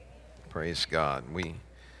Praise God. We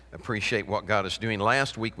appreciate what God is doing.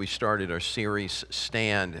 Last week we started our series,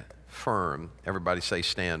 Stand Firm. Everybody say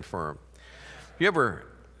stand firm. You ever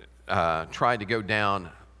tried to go down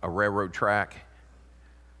a railroad track?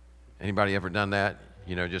 Anybody ever done that?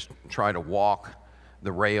 You know, just try to walk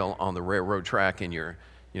the rail on the railroad track and you're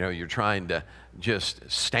trying to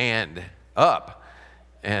just stand up.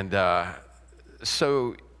 And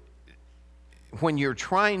so when you're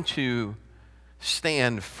trying to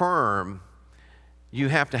stand firm, you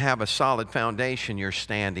have to have a solid foundation you're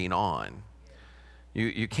standing on.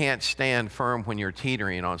 You can't stand firm when you're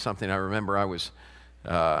teetering on something. I remember I was,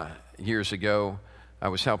 years ago, I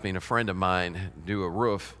was helping a friend of mine do a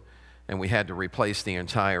roof, and we had to replace the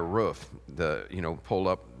entire roof. Pull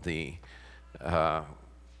up the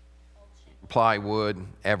plywood,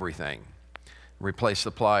 everything. Replace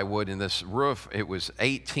the plywood in this roof. It was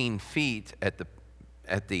 18 feet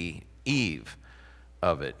at the eave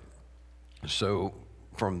of it. So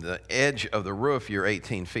from the edge of the roof, you're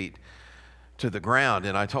 18 feet to the ground.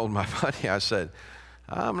 And I told my buddy, I said,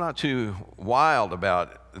 I'm not too wild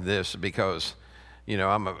about this because,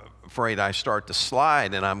 I'm afraid I start to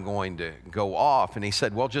slide and I'm going to go off. And he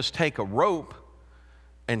said, well, just take a rope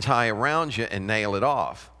and tie around you and nail it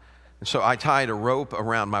off. And so I tied a rope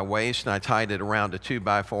around my waist and I tied it around a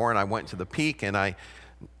 2x4 and I went to the peak and I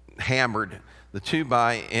hammered the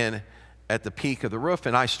 2x in at the peak of the roof,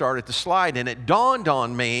 and I started to slide. And it dawned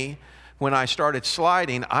on me when I started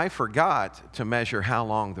sliding, I forgot to measure how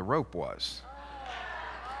long the rope was.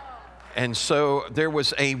 And so there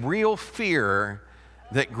was a real fear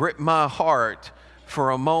that gripped my heart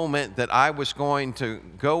for a moment that I was going to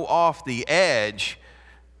go off the edge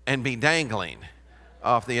and be dangling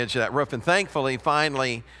off the edge of that roof. And thankfully,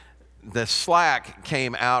 finally, the slack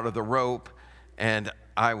came out of the rope and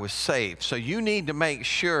I was safe. So you need to make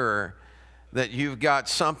sure that you've got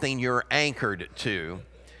something you're anchored to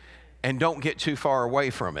and don't get too far away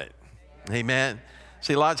from it. Amen.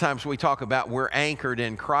 See, a lot of times we talk about we're anchored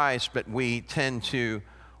in Christ, but we tend to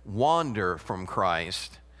wander from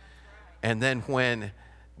Christ. And then when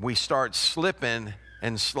we start slipping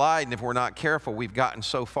and sliding, if we're not careful, we've gotten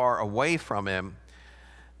so far away from Him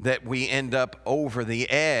that we end up over the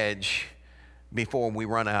edge before we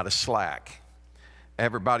run out of slack.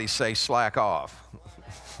 Everybody say slack off.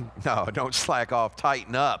 No, don't slack off.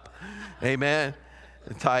 Tighten up. Amen?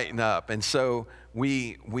 Tighten up. And so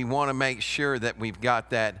we want to make sure that we've got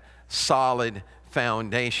that solid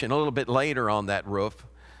foundation. A little bit later on that roof,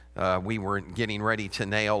 we were getting ready to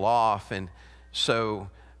nail off. And so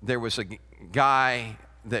there was a guy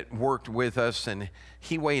that worked with us, and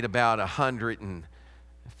he weighed about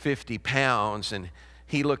 150 pounds. And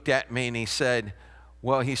he looked at me and he said,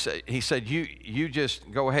 well, he said, you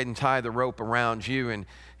just go ahead and tie the rope around you. And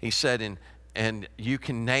he said, and you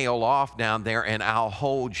can nail off down there and I'll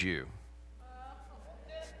hold you.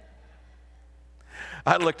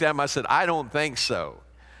 I looked at him, I said, I don't think so.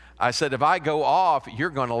 I said, if I go off, you're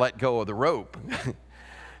going to let go of the rope.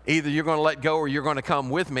 Either you're going to let go or you're going to come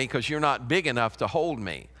with me because you're not big enough to hold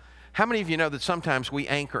me. How many of you know that sometimes we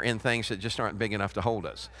anchor in things that just aren't big enough to hold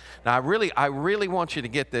us? Now, I really want you to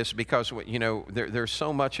get this because, there's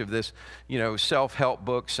so much of this, self-help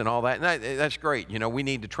books and all that. And that's great. We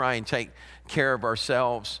need to try and take care of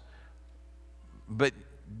ourselves. But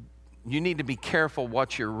you need to be careful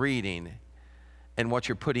what you're reading and what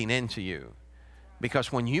you're putting into you.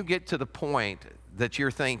 Because when you get to the point that you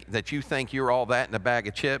think you're all that in a bag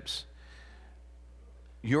of chips,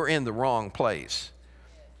 you're in the wrong place.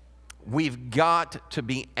 We've got to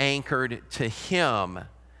be anchored to Him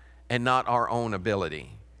and not our own ability.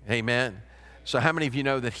 Amen? So how many of you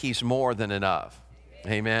know that He's more than enough?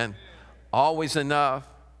 Amen? Always enough,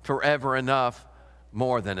 forever enough,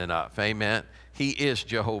 more than enough. Amen? He is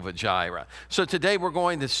Jehovah Jireh. So today we're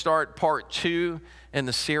going to start part 2 in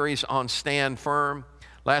the series on Stand Firm.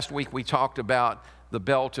 Last week we talked about the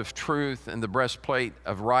belt of truth and the breastplate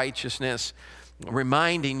of righteousness,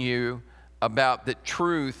 reminding you about that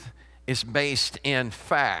truth is based in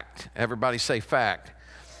fact. Everybody say fact.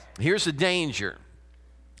 Here's the danger,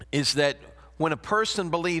 is that when a person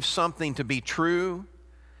believes something to be true,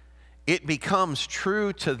 it becomes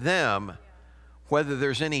true to them whether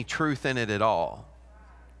there's any truth in it at all.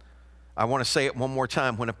 I want to say it one more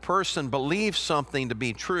time. When a person believes something to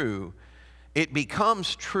be true, it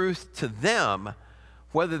becomes truth to them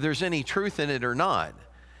whether there's any truth in it or not.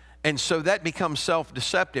 And so that becomes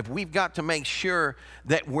self-deceptive. We've got to make sure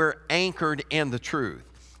that we're anchored in the truth.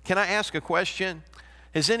 Can I ask a question?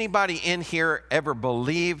 Has anybody in here ever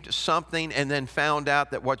believed something and then found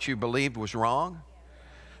out that what you believed was wrong?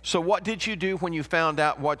 So what did you do when you found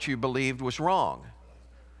out what you believed was wrong?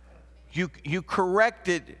 You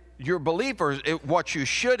corrected your belief, or what you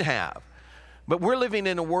should have. But we're living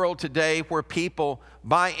in a world today where people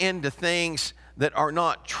buy into things that are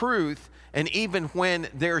not truth, and even when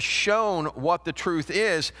they're shown what the truth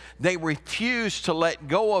is, they refuse to let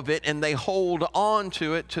go of it, and they hold on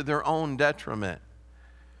to it to their own detriment.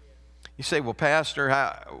 You say, well, Pastor,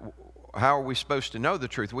 how are we supposed to know the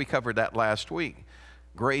truth? We covered that last week.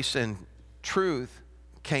 Grace and truth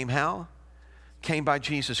came how? Came by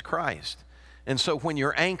Jesus Christ. And so when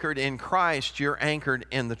you're anchored in Christ, you're anchored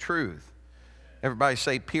in the truth. Everybody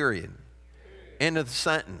say period. End of the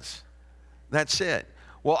sentence. That's it.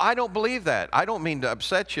 Well, I don't believe that. I don't mean to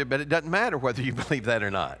upset you, but it doesn't matter whether you believe that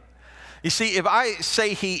or not. You see, if I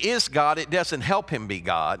say he is God, it doesn't help him be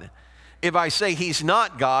God. If I say he's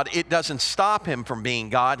not God, it doesn't stop him from being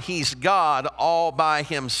God. He's God all by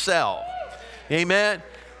himself. Amen?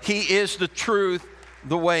 He is the truth,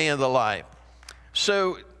 the way, and the life.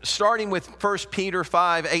 So starting with 1 Peter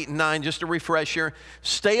 5, 8, and 9, just a refresher.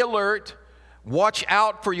 Stay alert. Watch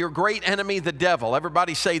out for your great enemy, the devil.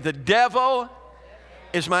 Everybody say, the devil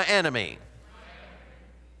is my enemy,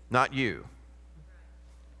 not you.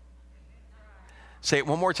 Say it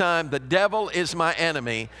one more time. The devil is my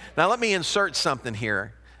enemy. Now let me insert something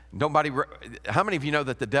here. How many of you know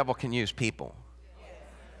that the devil can use people?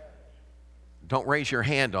 Don't raise your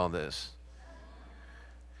hand on this.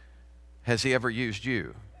 Has he ever used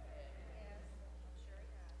you?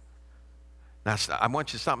 Now, I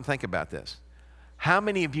want you to stop and think about this. How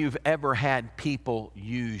many of you have ever had people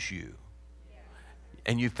use you?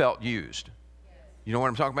 And you felt used? You know what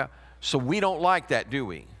I'm talking about? So we don't like that, do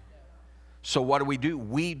we? So what do?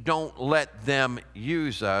 We don't let them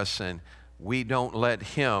use us, and we don't let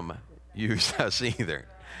him use us either.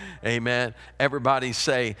 Amen. Everybody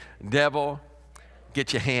say, devil,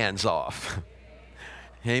 get your hands off.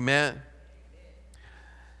 Amen.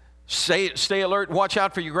 Stay alert. Watch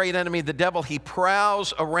out for your great enemy, the devil. He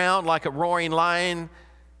prowls around like a roaring lion,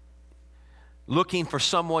 looking for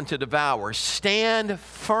someone to devour. Stand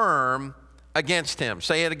firm against him.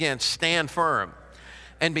 Say it again. Stand firm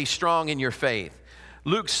and be strong in your faith.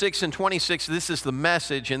 Luke 6 and 26, this is the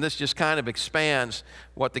Message, and this just kind of expands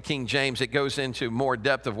what the King James, it goes into more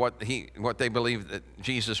depth of what they believe that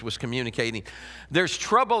Jesus was communicating. There's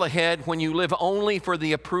trouble ahead when you live only for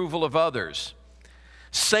the approval of others,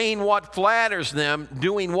 saying what flatters them,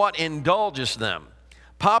 doing what indulges them.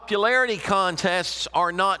 Popularity contests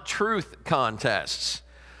are not truth contests.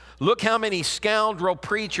 Look how many scoundrel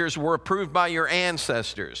preachers were approved by your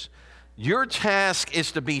ancestors. Your task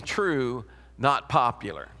is to be true, not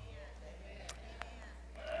popular.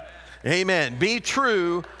 Amen. Be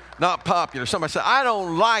true, not popular. Somebody said, I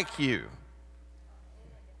don't like you.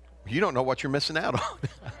 You don't know what you're missing out on.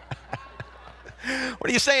 What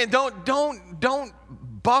are you saying? Don't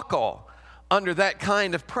buckle under that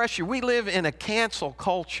kind of pressure. We live in a cancel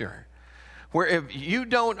culture where if you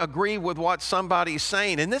don't agree with what somebody's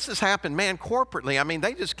saying, and this has happened, man, corporately, I mean,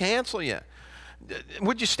 they just cancel you.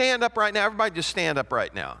 Would you stand up right now? Everybody just stand up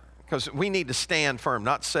right now, because we need to stand firm,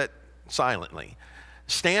 not sit silently.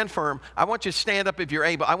 Stand firm. I want you to stand up if you're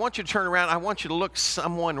able. I want you to turn around. I want you to look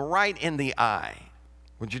someone right in the eye.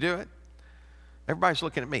 Would you do it? Everybody's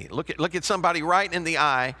looking at me. Look at somebody right in the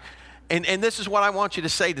eye. And this is what I want you to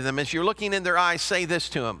say to them. As you're looking in their eyes, say this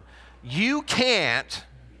to them. You can't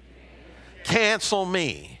cancel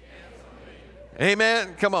me.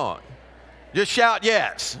 Amen? Come on. Just shout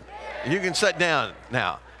yes. You can sit down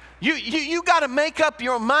now. You got to make up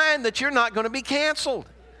your mind that you're not going to be canceled.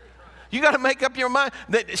 You got to make up your mind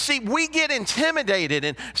that, see, we get intimidated,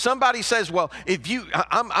 and somebody says, well,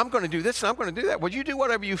 I'm going to do this and I'm going to do that. Well, you do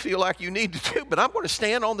whatever you feel like you need to do, but I'm going to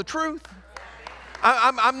stand on the truth.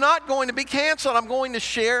 I'm not going to be canceled. I'm going to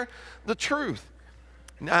share the truth.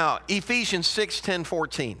 Now, Ephesians 6, 10,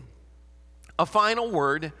 14. A final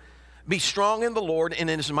word, be strong in the Lord and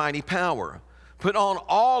in his mighty power. Put on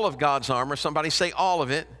all of God's armor, somebody say all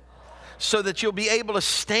of it, so that you'll be able to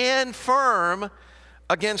stand firm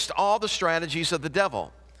against all the strategies of the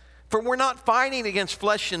devil. For we're not fighting against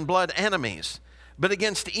flesh and blood enemies, but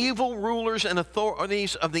against evil rulers and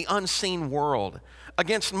authorities of the unseen world,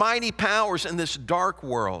 against mighty powers in this dark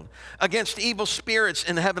world, against evil spirits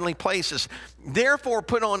in heavenly places. Therefore,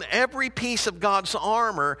 put on every piece of God's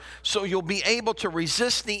armor so you'll be able to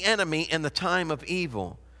resist the enemy in the time of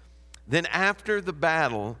evil. Then after the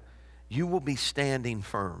battle, you will be standing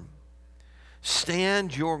firm.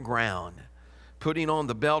 Stand your ground, putting on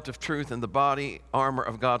the belt of truth and the body armor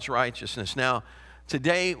of God's righteousness. Now,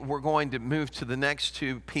 today we're going to move to the next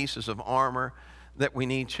two pieces of armor that we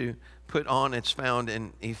need to put on. It's found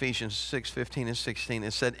in Ephesians 6, 15 and 16.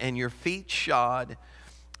 It said, and your feet shod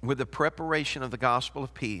with the preparation of the gospel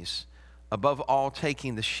of peace, above all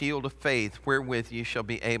taking the shield of faith, wherewith you shall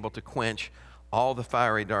be able to quench all the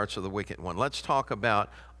fiery darts of the wicked one. Let's talk about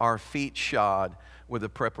our feet shod with the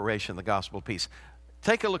preparation of the gospel of peace.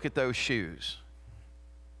 Take a look at those shoes.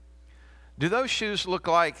 Do those shoes look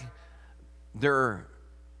like they're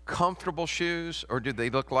comfortable shoes, or do they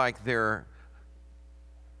look like they're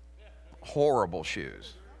horrible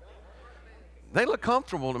shoes? They look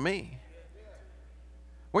comfortable to me.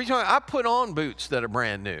 What are you talking about? I put on boots that are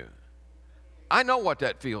brand new. I know what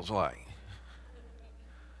that feels like.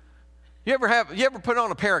 You ever put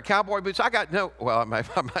on a pair of cowboy boots? I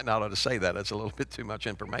might not ought to say that. That's a little bit too much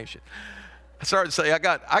information. I started to say I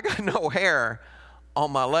got no hair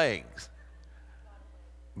on my legs,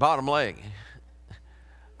 bottom leg,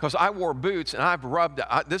 because I wore boots and I've rubbed.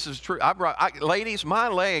 This is true. Ladies, my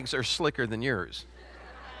legs are slicker than yours.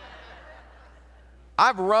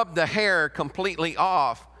 I've rubbed the hair completely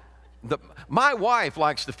off. My wife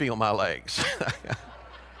likes to feel my legs.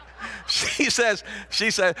 She said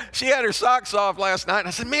she had her socks off last night. And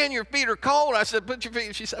I said, man, your feet are cold. I said, put your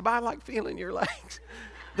feet. She said, but I like feeling your legs.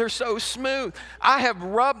 They're so smooth. I have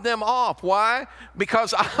rubbed them off. Why?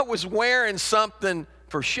 Because I was wearing something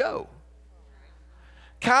for show.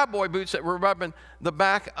 Cowboy boots that were rubbing the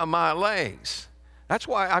back of my legs. That's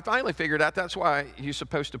why I finally figured out that's why you're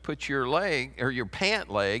supposed to put your leg or your pant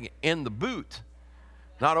leg in the boot,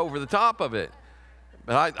 not over the top of it.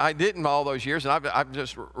 But I didn't all those years, and I've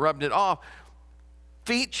just rubbed it off.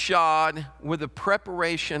 Feet shod with the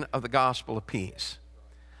preparation of the gospel of peace.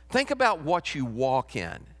 Think about what you walk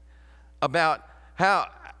in, about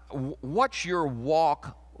what's your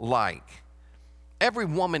walk like. Every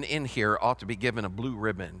woman in here ought to be given a blue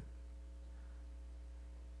ribbon.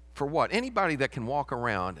 For what? Anybody that can walk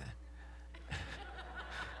around.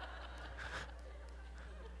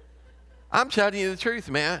 I'm telling you the truth,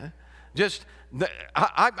 man.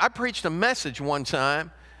 I preached a message one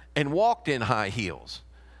time and walked in high heels.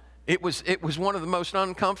 It was one of the most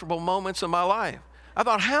uncomfortable moments of my life. I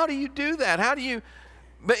thought, how do you do that?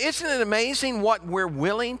 But isn't it amazing what we're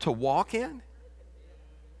willing to walk in?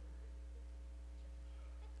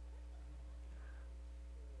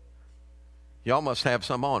 Y'all must have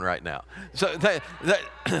some on right now. So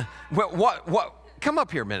what? Come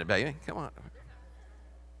up here a minute, baby. Come on.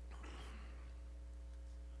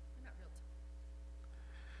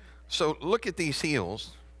 So look at these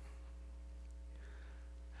heels.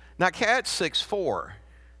 Now, Kat's 6'4",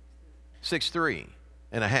 6'3"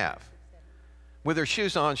 and a half. With her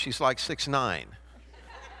shoes on, she's like 6'9".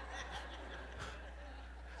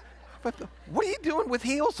 What are you doing with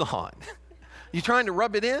heels on? You trying to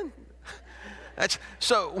rub it in?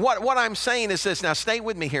 So what I'm saying is this. Now, stay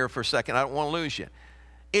with me here for a second. I don't want to lose you.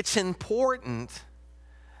 It's important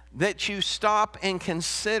that you stop and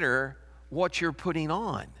consider what you're putting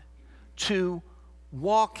on to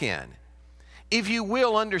walk in. If you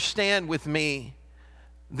will understand with me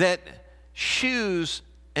that shoes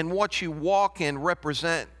and what you walk in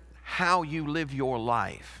represent how you live your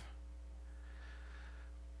life.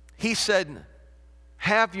 He said,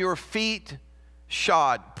 have your feet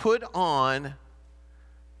shod, put on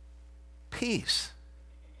peace.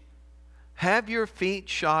 Have your feet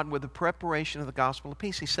shod with the preparation of the gospel of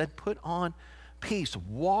peace. He said, put on peace.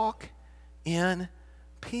 Walk in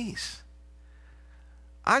peace.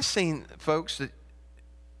 I've seen folks that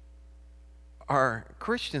are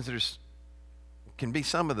Christians that can be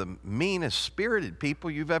some of the meanest spirited people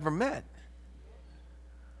you've ever met.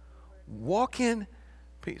 Walk in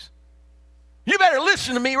peace. You better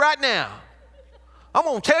listen to me right now. I'm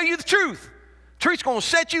going to tell you the truth. Truth's going to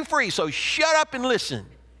set you free, so shut up and listen.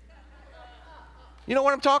 You know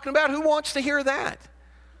what I'm talking about? Who wants to hear that?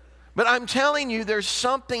 But I'm telling you, there's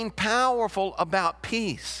something powerful about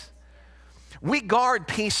peace. We guard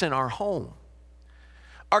peace in our home.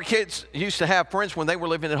 Our kids used to have friends when they were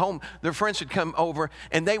living at home. Their friends would come over,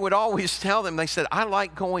 and they would always tell them, they said, I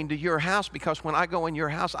like going to your house because when I go in your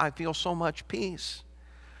house, I feel so much peace.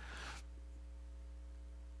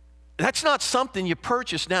 That's not something you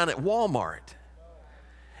purchase down at Walmart.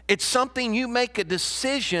 It's something you make a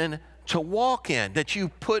decision to walk in, that you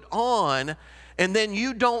put on, and then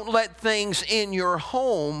you don't let things in your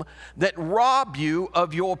home that rob you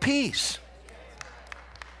of your peace.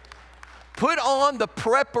 Put on the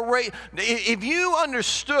preparation. If you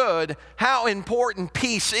understood how important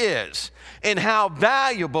peace is and how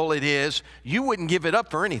valuable it is, you wouldn't give it up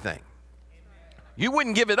for anything. You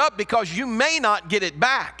wouldn't give it up because you may not get it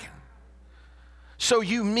back. So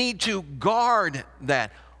you need to guard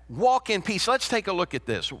that. Walk in peace. Let's take a look at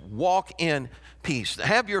this. Walk in peace.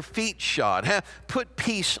 Have your feet shod. Put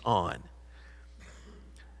peace on.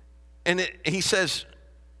 he says,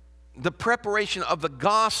 the preparation of the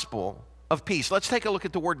gospel of peace. Let's take a look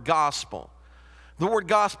at the word gospel. The word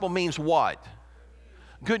gospel means what?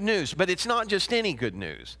 Good news. But it's not just any good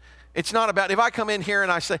news. It's not about, if I come in here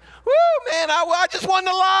and I say, woo, man, I just won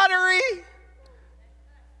the lottery.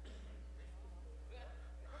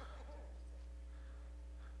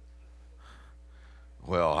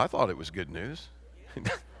 Well, I thought it was good news.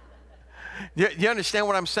 You understand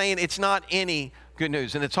what I'm saying? It's not any good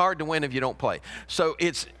news, and it's hard to win if you don't play. So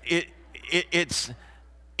it's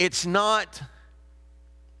not,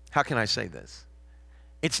 how can I say this?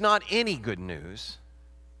 It's not any good news.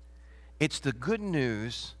 It's the good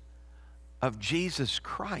news of Jesus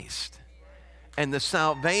Christ and the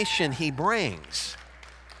salvation he brings.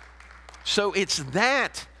 So it's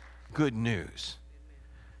that good news.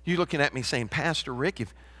 You looking at me saying, Pastor Rick,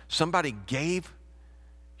 if somebody gave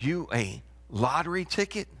you a lottery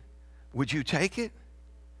ticket, would you take it?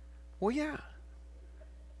 Well, yeah.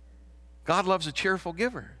 God loves a cheerful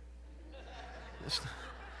giver.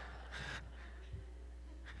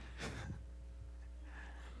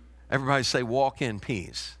 Everybody say, walk in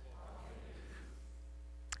peace.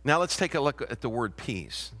 Now let's take a look at the word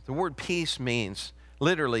peace. The word peace means,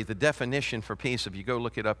 literally, the definition for peace, if you go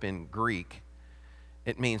look it up in Greek,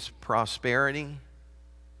 it means prosperity.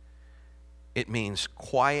 It means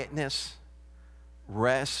quietness,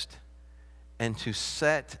 rest, and to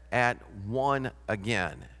set at one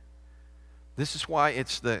again. This is why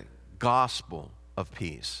it's the gospel of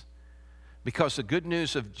peace. Because the good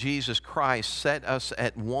news of Jesus Christ set us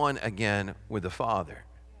at one again with the Father.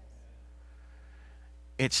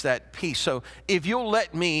 It's that peace. So if you'll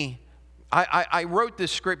let me, I wrote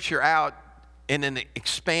this scripture out in an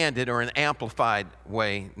expanded or an amplified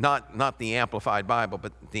way, not the Amplified Bible,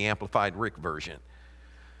 but the Amplified Rick version.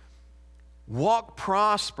 Walk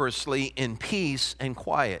prosperously in peace and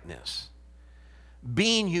quietness,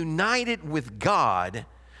 being united with God,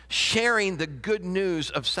 sharing the good news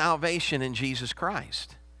of salvation in Jesus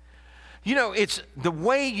Christ. You know, it's the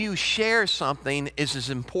way you share something is as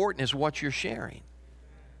important as what you're sharing.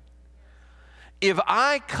 If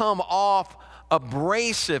I come off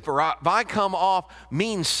abrasive, or if I come off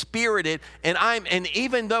mean-spirited, and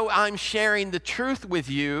even though I'm sharing the truth with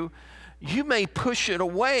you, you may push it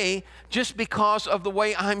away just because of the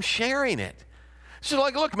way I'm sharing it. So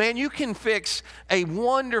like, look, man, you can fix a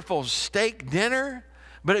wonderful steak dinner,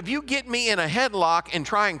 but if you get me in a headlock and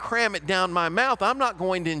try and cram it down my mouth, I'm not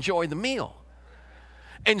going to enjoy the meal.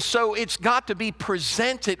 And so it's got to be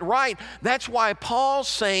presented right. That's why Paul's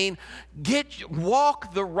saying,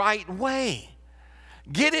 walk the right way.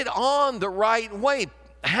 Get it on the right way.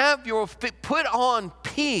 Put on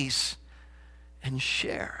peace and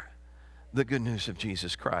share the good news of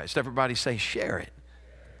Jesus Christ. Everybody say, share it.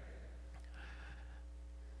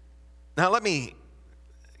 Now let me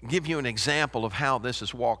give you an example of how this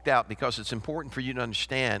is walked out, because it's important for you to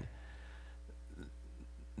understand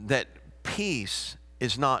that peace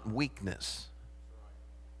is not weakness.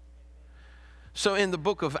 So in the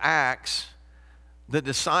book of Acts, the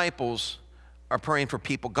disciples are praying for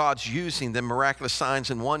people. God's using them. Miraculous signs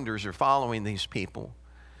and wonders are following these people.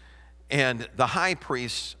 And the high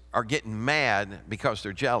priests are getting mad because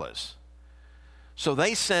they're jealous. So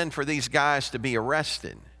they send for these guys to be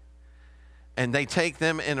arrested. And they take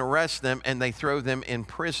them and arrest them, and they throw them in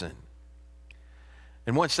prison.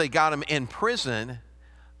 And once they got them in prison,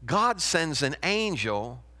 God sends an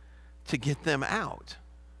angel to get them out.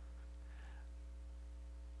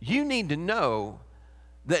 You need to know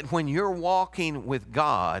that when you're walking with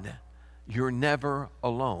God, you're never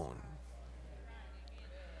alone.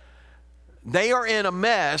 They are in a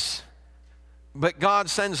mess, but God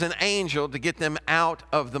sends an angel to get them out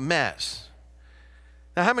of the mess.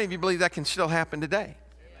 Now, how many of you believe that can still happen today?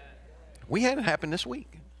 We had it happen this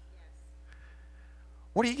week.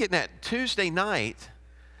 What are you getting at? Tuesday night,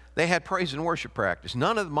 they had praise and worship practice.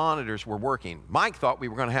 None of the monitors were working. Mike thought we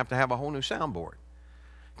were going to have a whole new soundboard.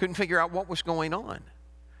 Couldn't figure out what was going on.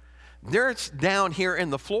 They're down here in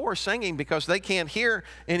the floor singing because they can't hear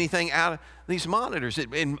anything out of these monitors.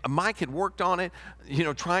 And Mike had worked on it,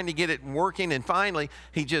 trying to get it working. And finally,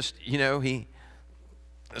 he just, he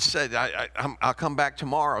said, I'll come back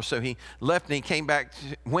tomorrow. So he left and he came back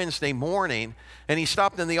Wednesday morning, and he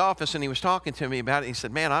stopped in the office and he was talking to me about it. He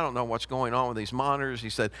said, man, I don't know what's going on with these monitors. He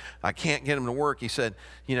said, I can't get them to work. He said,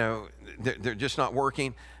 they're just not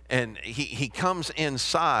working. And he comes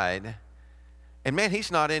inside, and man,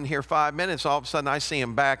 he's not in here 5 minutes. All of a sudden I see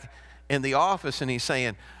him back in the office, and he's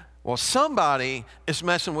saying, well, somebody is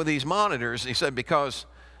messing with these monitors. He said, because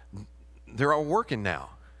they're all working now.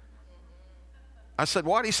 I said,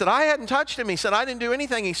 what? He said, I hadn't touched him. He said, I didn't do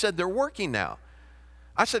anything. He said, they're working now.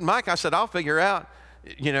 I said, Mike, I said, I'll figure out,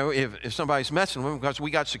 if somebody's messing with him because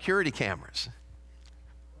we got security cameras.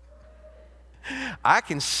 I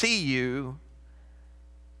can see you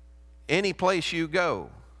any place you go,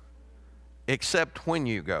 except when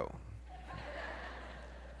you go.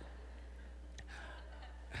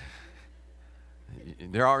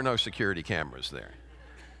 There are no security cameras there.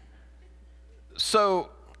 So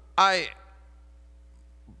I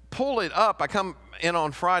pull it up. I come in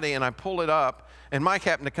on Friday and I pull it up, and Mike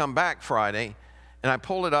happened to come back Friday, and I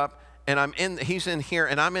pull it up, and he's in here,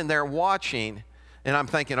 and I'm in there watching, and I'm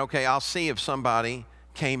thinking, okay, I'll see if somebody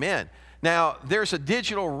came in. Now, there's a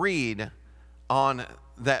digital read on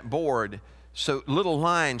that board, so little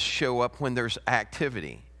lines show up when there's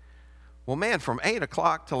activity. Well, man, from 8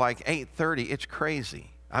 o'clock to like 8:30, it's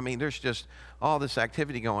crazy. I mean, there's just all this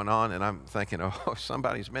activity going on, and I'm thinking, oh,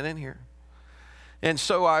 somebody's been in here. And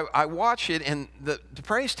so I watch it, and the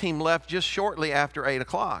praise team left just shortly after 8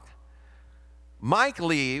 o'clock. Mike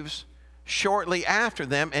leaves shortly after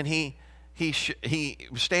them, and he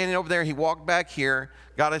was standing over there. He walked back here,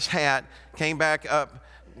 got his hat, came back up,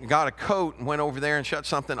 got a coat, and went over there and shut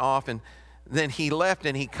something off, and then he left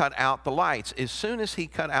and he cut out the lights. As soon as he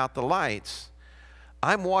cut out the lights,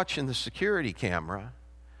 I'm watching the security camera,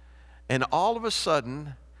 and all of a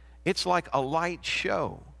sudden, it's like a light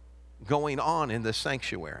show going on in the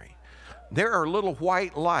sanctuary. There are little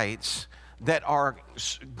white lights that are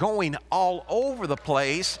going all over the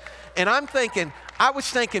place, and I was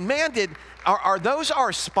thinking, man, are those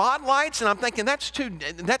our spotlights? And I'm thinking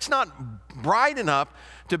that's not bright enough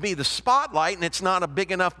to be the spotlight, and it's not a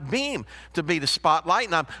big enough beam to be the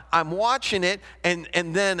spotlight. And I'm watching it, and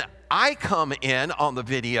then I come in on the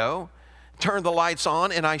video, turn the lights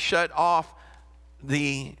on, and I shut off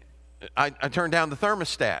I turned down the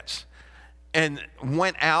thermostats and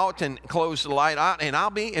went out and closed the light out, and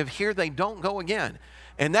if here they don't go again.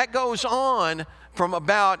 And that goes on from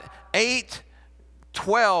about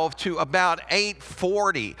 8:12 to about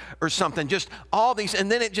 8:40 or something, just all these,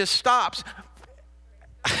 and then it just stops.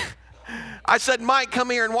 I said, Mike, come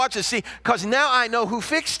here and watch this, see, because now I know who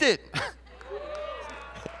fixed it.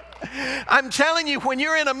 I'm telling you, when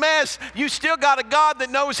you're in a mess, you still got a God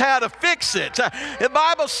that knows how to fix it. The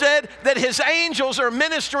Bible said that his angels are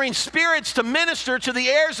ministering spirits to minister to the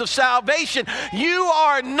heirs of salvation. You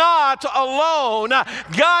are not alone.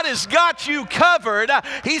 God has got you covered.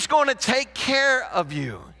 He's going to take care of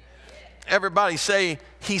you. Everybody say,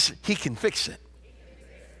 he can fix it.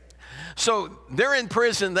 So they're in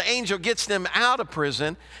prison. The angel gets them out of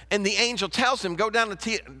prison, and the angel tells them, go down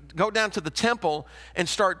to the temple and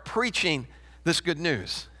start preaching this good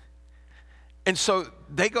news. And so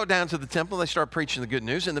they go down to the temple and they start preaching the good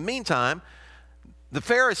news. In the meantime, the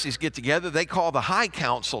Pharisees get together. They call the high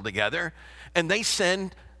council together, and they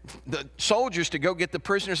send the soldiers to go get the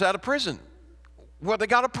prisoners out of prison. Well, they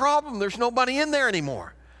got a problem. There's nobody in there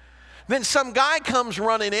anymore. Then some guy comes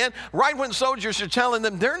running in, right when soldiers are telling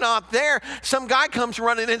them they're not there, some guy comes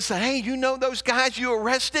running in and says, hey, you know those guys you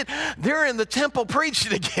arrested? They're in the temple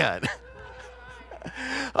preaching again.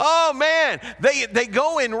 Oh, man, they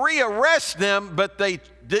go and rearrest them, but they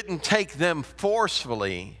didn't take them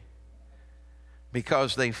forcefully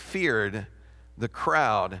because they feared the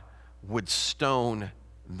crowd would stone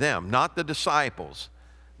them, not the disciples,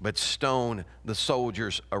 but stone the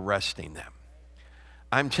soldiers arresting them.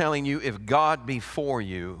 I'm telling you, if God be for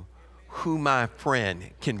you, who, my friend,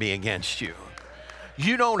 can be against you?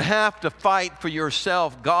 You don't have to fight for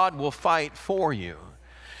yourself. God will fight for you.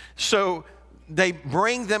 So they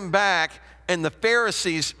bring them back, and the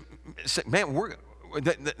Pharisees say, man,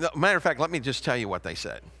 matter of fact, let me just tell you what they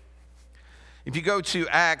said. If you go to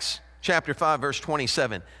Acts chapter 5, verse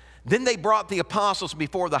 27, then they brought the apostles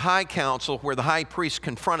before the high council, where the high priest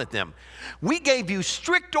confronted them. We gave you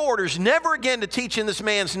strict orders never again to teach in this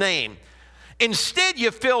man's name. Instead,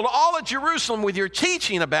 you filled all of Jerusalem with your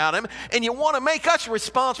teaching about him, and you want to make us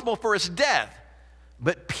responsible for his death.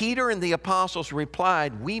 But Peter and the apostles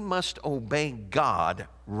replied, we must obey God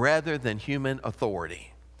rather than human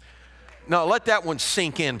authority. Now, let that one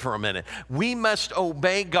sink in for a minute. We must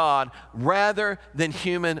obey God rather than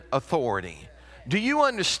human authority. Do you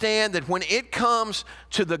understand that when it comes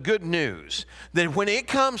to the good news, that when it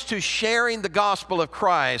comes to sharing the gospel of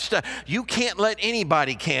Christ, you can't let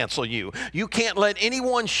anybody cancel you. You can't let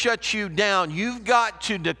anyone shut you down. You've got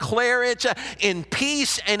to declare it in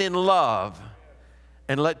peace and in love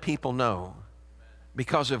and let people know.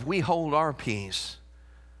 Because if we hold our peace,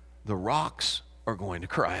 the rocks are going to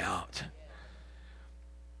cry out.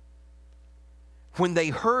 When they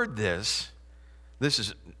heard this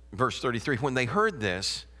is verse 33, when they heard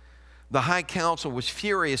this, the high council was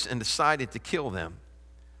furious and decided to kill them.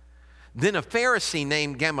 Then a Pharisee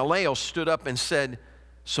named Gamaliel stood up and said,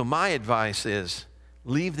 so my advice is,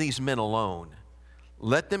 leave these men alone.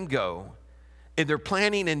 Let them go. If they're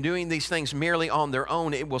planning and doing these things merely on their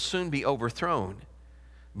own, it will soon be overthrown.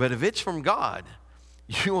 But if it's from God,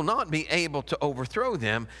 you will not be able to overthrow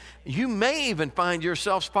them. You may even find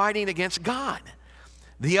yourselves fighting against God.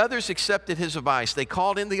 The others accepted his advice. They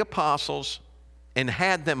called in the apostles and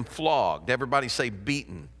had them flogged. Everybody say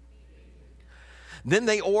beaten. Then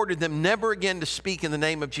they ordered them never again to speak in the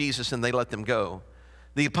name of Jesus, and they let them go.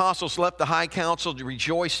 The apostles left the high council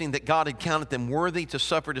rejoicing that God had counted them worthy to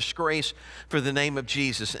suffer disgrace for the name of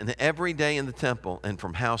Jesus. And every day in the temple and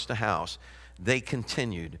from house to house, they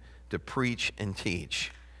continued to preach and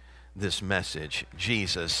teach this message.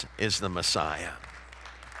 Jesus is the Messiah.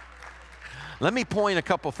 Let me point a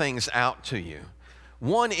couple things out to you.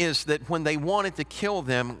 One is that when they wanted to kill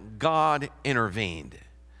them, God intervened.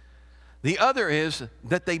 The other is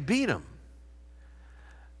that they beat them.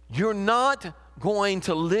 You're not going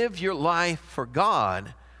to live your life for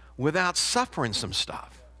God without suffering some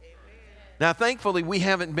stuff. Now, thankfully, we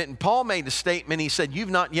haven't been. Paul made a statement. He said, you've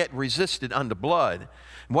not yet resisted unto blood.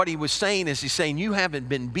 And what he was saying is, he's saying, you haven't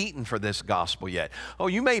been beaten for this gospel yet. Oh,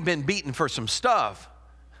 you may have been beaten for some stuff.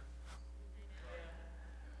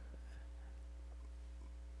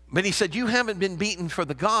 But he said, you haven't been beaten for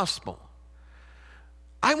the gospel.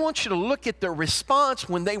 I want you to look at their response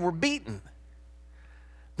when they were beaten.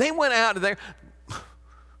 They went out of there,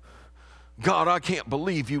 God, I can't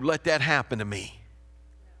believe you let that happen to me.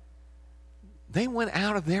 They went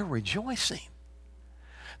out of there rejoicing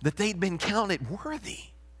that they'd been counted worthy.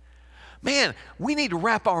 Man, we need to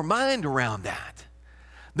wrap our mind around that.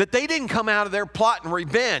 That they didn't come out of there plotting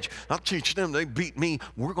revenge. I'll teach them, they beat me.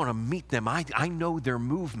 We're going to meet them. I know their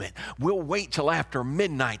movement. We'll wait till after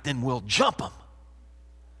midnight, then we'll jump them.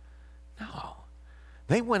 No.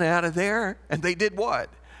 They went out of there and they did what?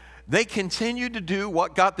 They continued to do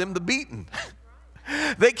what got them the beating.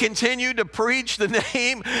 They continued to preach the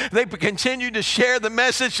name. They continued to share the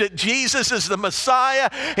message that Jesus is the Messiah.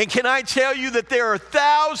 And can I tell you that there are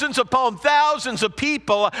thousands upon thousands of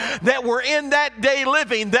people that were in that day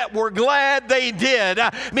living that were glad they did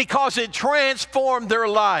because it transformed their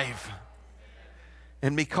life.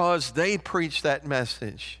 And because they preached that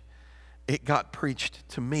message, it got preached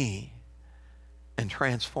to me and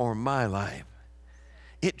transformed my life.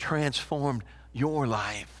 It transformed your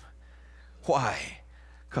life. Why?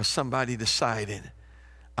 Because somebody decided,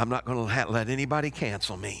 I'm not going to let anybody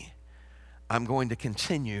cancel me. I'm going to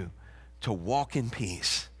continue to walk in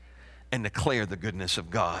peace and declare the goodness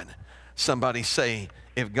of God. Somebody say,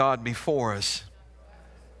 if God be for us,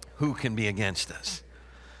 who can be against us?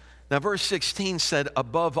 Now, verse 16 said,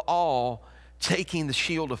 above all, taking the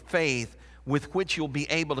shield of faith, with which you'll be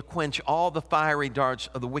able to quench all the fiery darts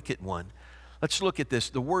of the wicked one. Let's look at this.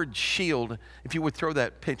 The word shield, if you would throw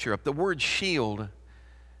that picture up. The word shield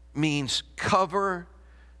means cover,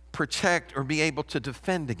 protect, or be able to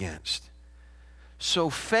defend against. So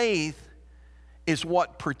faith is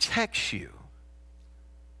what protects you.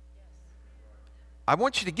 I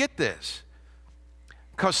want you to get this.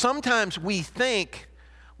 Because sometimes we think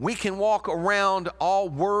we can walk around all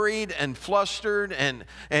worried and flustered and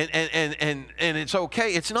it's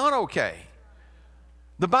okay. It's not okay.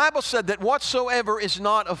 The Bible said that whatsoever is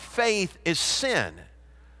not of faith is sin.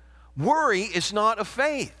 Worry is not of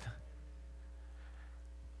faith.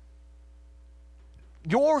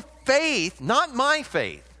 Your faith, not my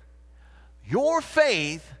faith, your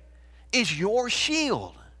faith is your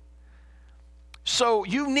shield. So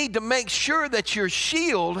you need to make sure that your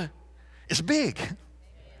shield is big.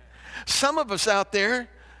 Some of us out there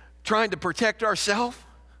trying to protect ourselves,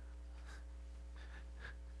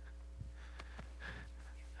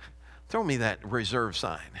 throw me that reserve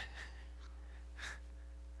sign.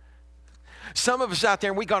 Some of us out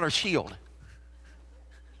there, we got our shield.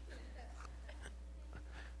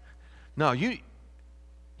 No, you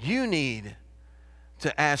need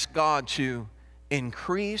to ask God to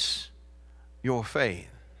increase your faith.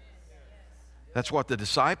 That's what the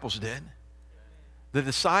disciples did. The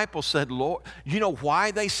disciples said, Lord, you know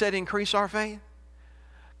why they said increase our faith?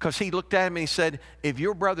 Because he looked at him and he said, if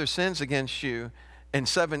your brother sins against you, and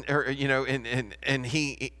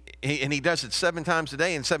he does it 7 times a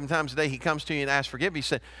day, and 7 times a day he comes to you and asks forgiveness. He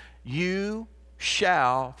said, you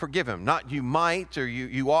shall forgive him. Not you might or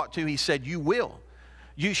you ought to. He said, you will.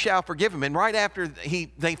 You shall forgive him. And right after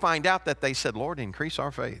they find out that, they said, Lord, increase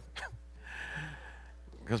our faith.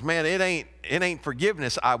 Because man, it ain't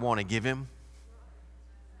forgiveness I want to give him.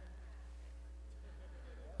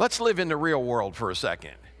 Let's live in the real world for a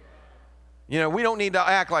second. You know, we don't need to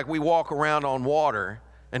act like we walk around on water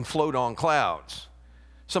and float on clouds.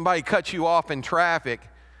 Somebody cuts you off in traffic,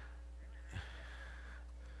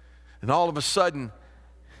 and all of a sudden,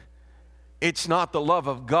 it's not the love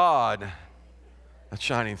of God that's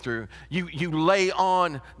shining through. You lay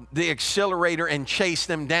on the accelerator and chase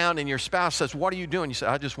them down, and your spouse says, "What are you doing?" You say,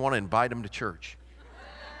 "I just want to invite them to church.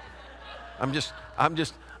 I'm just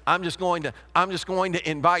going to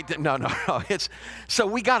invite them." No. So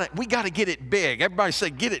we gotta get it big. Everybody say,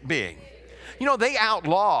 "Get it big." You know, they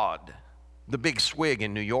outlawed the big swig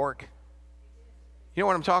in New York. You know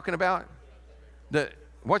what I'm talking about?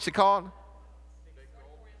 What's it called?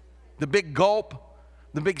 The big gulp.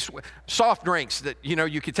 The big soft drinks that, you know,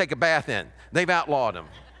 you could take a bath in. They've outlawed them.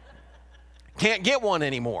 Can't get one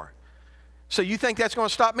anymore. So you think that's going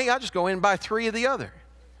to stop me? I'll just go in and buy 3 of the other.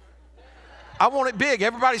 I want it big.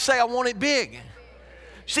 Everybody say, "I want it big."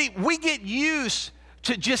 See, we get used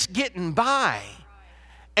to just getting by.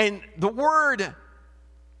 And the word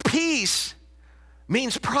peace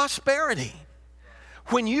means prosperity.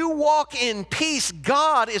 When you walk in peace,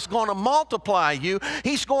 God is going to multiply you.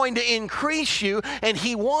 He's going to increase you, and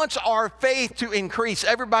He wants our faith to increase.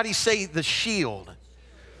 Everybody say the shield.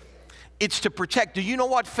 It's to protect. Do you know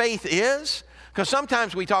what faith is? Because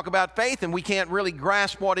sometimes we talk about faith and we can't really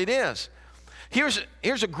grasp what it is.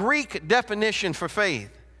 Here's a Greek definition for faith.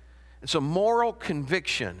 It's a moral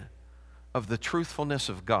conviction of the truthfulness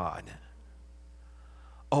of God.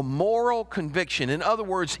 A moral conviction. In other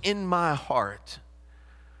words, in my heart,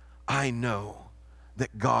 I know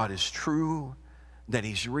that God is true, that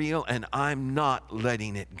He's real, and I'm not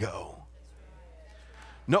letting it go.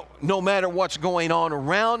 No matter what's going on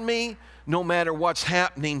around me, no matter what's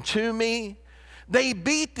happening to me. They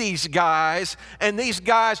beat these guys, and these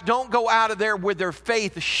guys don't go out of there with their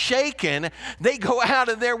faith shaken. They go out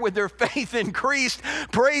of there with their faith increased,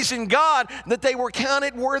 praising God that they were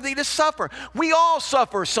counted worthy to suffer. We all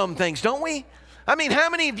suffer some things, don't we? I mean, how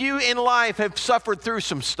many of you in life have suffered through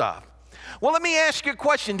some stuff? Well, let me ask you a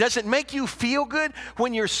question. Does it make you feel good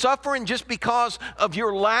when you're suffering just because of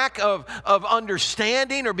your lack of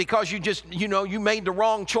understanding, or because you made the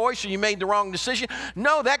wrong choice or you made the wrong decision?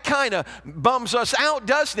 No, that kind of bums us out,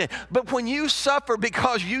 doesn't it? But when you suffer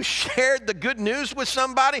because you shared the good news with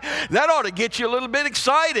somebody, that ought to get you a little bit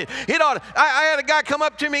excited. I had a guy come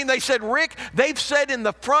up to me and they said, "Rick, they've said in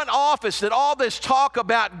the front office that all this talk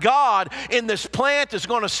about God in this plant is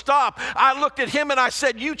going to stop." I looked at him and I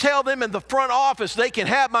said, "You tell them in the front office they can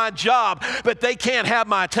have my job, but they can't have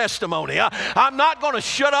my testimony. I'm not going to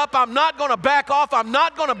shut up. I'm not going to back off. I'm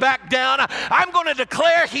not going to back down. I'm going to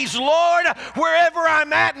declare He's Lord wherever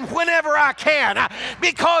I'm at and whenever I can,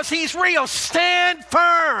 because He's real. Stand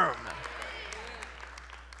firm.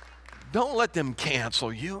 Don't let them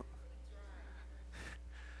cancel you.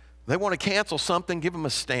 They want to cancel something, give them a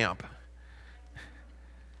stamp.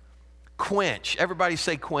 Quench. Everybody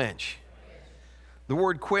say quench. The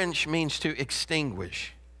word quench means to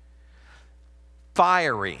extinguish.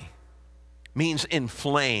 Fiery means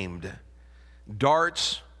inflamed.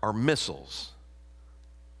 Darts are missiles.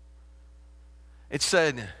 It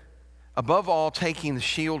said, above all, taking the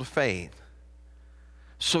shield of faith,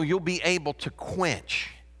 so you'll be able to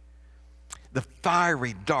quench the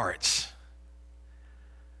fiery darts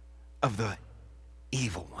of the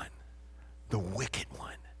evil one, the wicked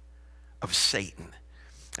one, of Satan.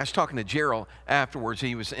 I was talking to Gerald afterwards.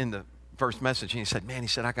 He was in the first message, and he said, "Man," he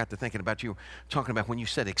said, "I got to thinking about you talking about when you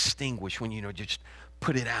said extinguish, when just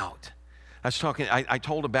put it out." I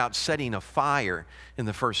told about setting a fire in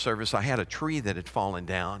the first service. I had a tree that had fallen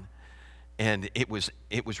down, and it was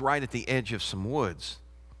right at the edge of some woods.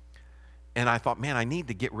 And I thought, man, I need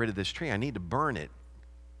to get rid of this tree. I need to burn it.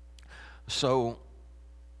 So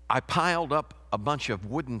I piled up a bunch of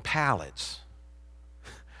wooden pallets.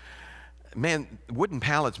 Man, wooden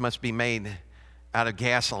pallets must be made out of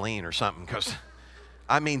gasoline or something, because,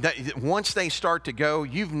 I mean, once they start to go,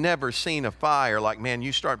 you've never seen a fire like, man,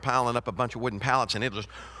 you start piling up a bunch of wooden pallets, and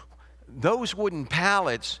those wooden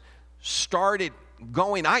pallets started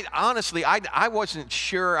going. I wasn't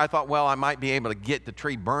sure. I thought, well, I might be able to get the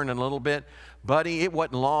tree burning a little bit. Buddy, it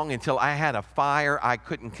wasn't long until I had a fire I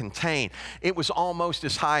couldn't contain. It was almost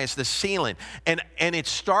as high as the ceiling, and it's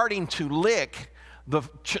starting to lick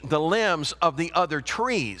the limbs of the other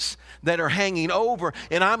trees that are hanging over.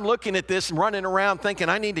 And I'm looking at this and running around thinking,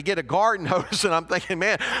 I need to get a garden hose. And I'm thinking,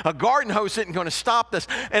 man, a garden hose isn't going to stop this.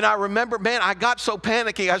 And I remember, man, I got so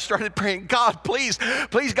panicky, I started praying, God, please,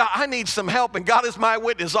 God, I need some help. And God is my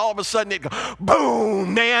witness. All of a sudden it goes,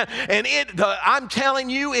 boom, man. And I'm telling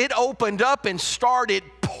you, it opened up and started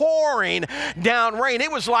pouring pouring down rain.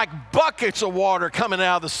 It was like buckets of water coming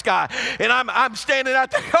out of the sky. And I'm standing out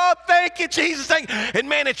there, oh, thank you, Jesus. Thank you. And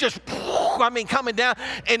man, it's just, coming down.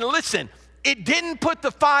 And listen, it didn't put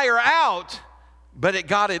the fire out, but it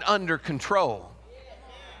got it under control.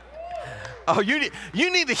 Oh, you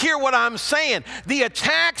need to hear what I'm saying. The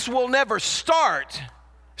attacks will never stop,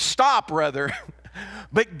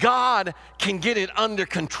 but God can get it under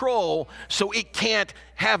control so it can't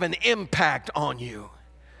have an impact on you.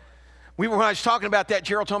 When I was talking about that,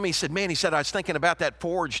 Gerald told me, he said, I was thinking about that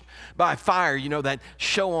Forged by Fire, that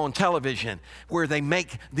show on television where they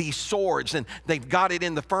make these swords and they've got it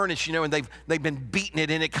in the furnace, and they've been beating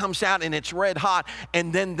it and it comes out and it's red hot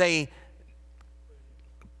and then they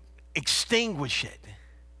extinguish it.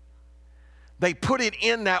 They put it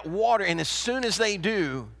in that water, and as soon as they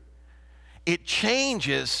do, it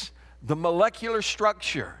changes the molecular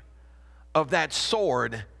structure of that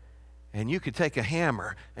sword, and you could take a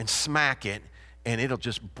hammer and smack it, and it'll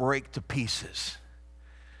just break to pieces.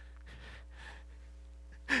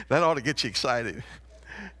 That ought to get you excited.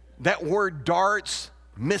 That word darts,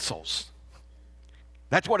 missiles.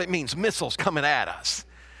 That's what it means, missiles coming at us.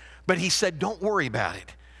 But he said, don't worry about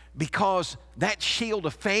it, because that shield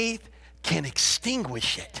of faith can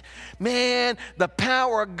extinguish it. Man, the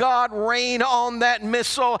power of God rain on that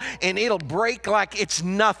missile and it'll break like it's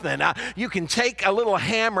nothing. You can take a little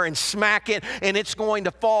hammer and smack it and it's going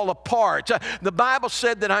to fall apart. The Bible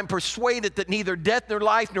said that I'm persuaded that neither death nor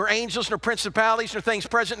life nor angels nor principalities nor things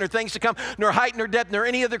present nor things to come nor height nor depth nor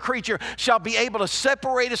any other creature shall be able to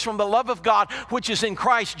separate us from the love of God which is in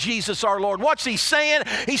Christ Jesus our Lord. What's he saying?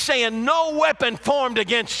 He's saying no weapon formed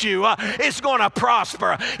against you is going to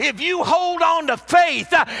prosper. If you hold on to faith,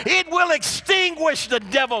 it will extinguish the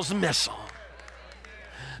devil's missile.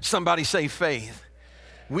 Somebody say faith.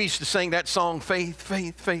 We used to sing that song, faith,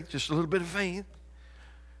 faith, faith, just a little bit of faith.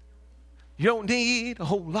 You don't need a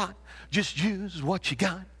whole lot, just use what you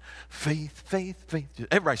got. Faith, faith, faith.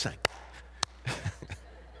 Everybody sing.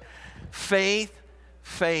 Faith,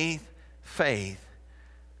 faith, faith.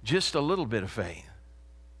 Just a little bit of faith.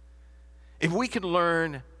 If we could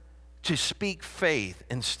learn to speak faith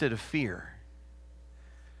instead of fear.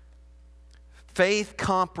 Faith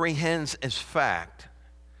comprehends as fact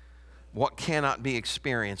what cannot be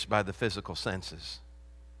experienced by the physical senses.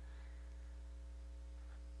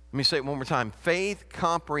 Let me say it one more time. Faith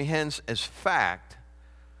comprehends as fact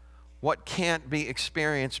what can't be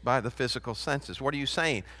experienced by the physical senses. What are you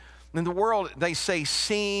saying? In the world, they say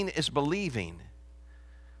seeing is believing.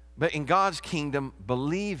 But in God's kingdom,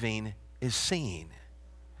 believing is seeing.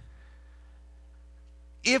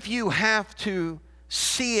 If you have to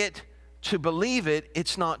see it to believe it,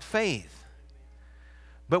 it's not faith.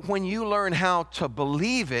 But when you learn how to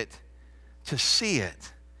believe it, to see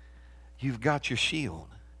it, you've got your shield.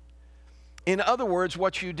 In other words,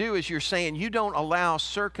 what you do is you're saying you don't allow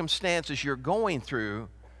circumstances you're going through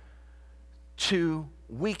to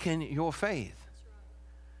weaken your faith.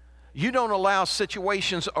 You don't allow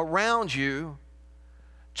situations around you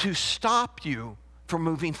to stop you from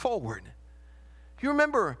moving forward. You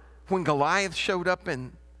remember when Goliath showed up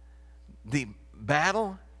in the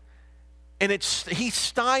battle? And he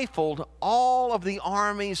stifled all of the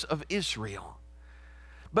armies of Israel.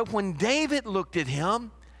 But when David looked at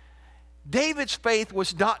him, David's faith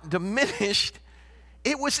was not diminished,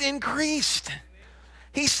 it was increased.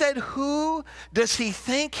 He said, who does he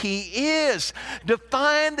think he is?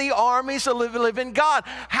 Defying the armies of the living God.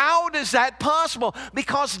 How is that possible?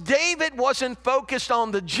 Because David wasn't focused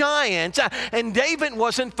on the giant, and David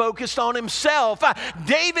wasn't focused on himself.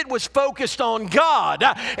 David was focused on God.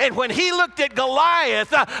 And when he looked at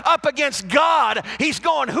Goliath up against God, he's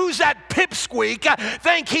going, who's that pipsqueak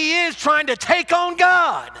think he is trying to take on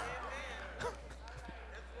God?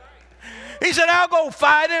 He said, I'll go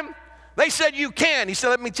fight him. They said, you can. He said,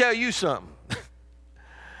 let me tell you something.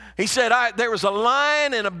 He said, there was a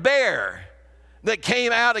lion and a bear that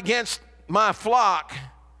came out against my flock.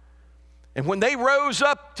 And when they rose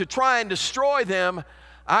up to try and destroy them,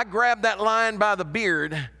 I grabbed that lion by the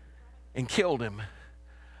beard and killed him.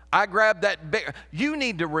 I grabbed that bear. You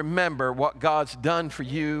need to remember what God's done for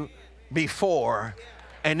you before,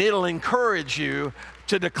 and it'll encourage you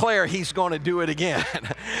to declare he's going to do it again.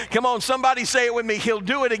 Come on, somebody say it with me. He'll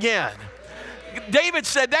do it again. David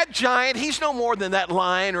said, that giant, he's no more than that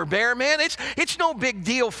lion or bear, man. It's no big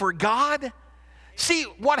deal for God. See,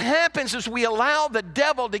 what happens is we allow the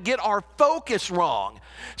devil to get our focus wrong.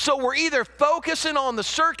 So we're either focusing on the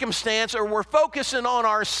circumstance or we're focusing on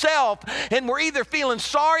ourselves, and we're either feeling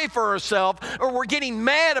sorry for ourselves or we're getting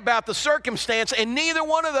mad about the circumstance, and neither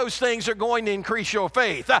one of those things are going to increase your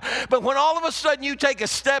faith. But when all of a sudden you take a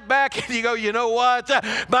step back and you go, you know what?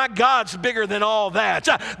 My God's bigger than all that.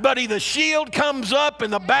 Buddy, the shield comes up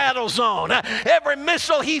and the battle's on. Every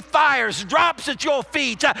missile he fires drops at your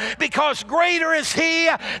feet, because greater is he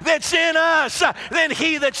that's in us than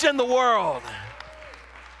he that's in the world.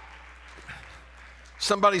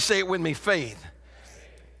 Somebody say it with me, faith.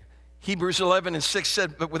 Hebrews 11:6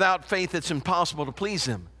 said, but without faith it's impossible to please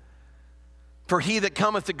him. For he that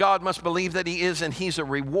cometh to God must believe that he is, and he's a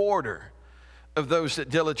rewarder of those that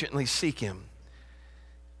diligently seek him.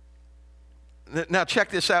 Now check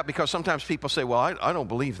this out, because sometimes people say, well, I don't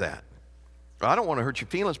believe that. I don't want to hurt your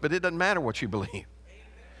feelings, but it doesn't matter what you believe.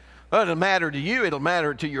 Well, it'll matter to you, it'll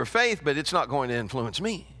matter to your faith, but it's not going to influence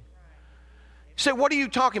me. So what are you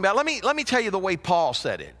talking about? Let me tell you the way Paul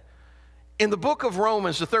said it. In the book of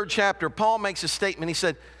Romans, the 3rd chapter, Paul makes a statement. He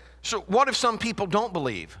said, so what if some people don't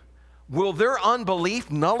believe? Will their unbelief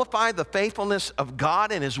nullify the faithfulness of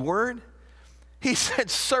God and his word? He said,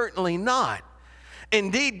 certainly not.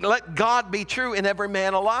 Indeed, let God be true and every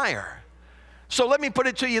man a liar. So let me put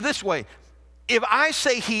it to you this way. If I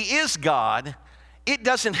say he is God, it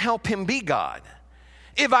doesn't help him be God.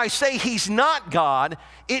 If I say he's not God,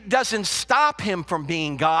 it doesn't stop him from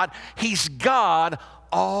being God. He's God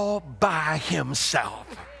all by himself.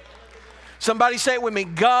 Somebody say it with me,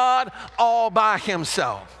 God all by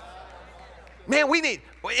himself. Man, we need,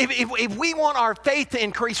 if we want our faith to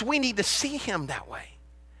increase, we need to see him that way.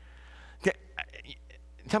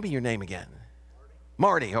 Tell me your name again.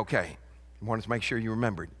 Marty, okay. I wanted to make sure you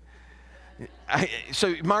remembered.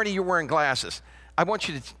 So, Marty, you're wearing glasses. I want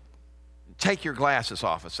you to take your glasses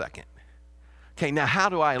off a second. Okay, now how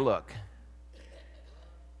do I look?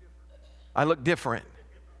 I look different.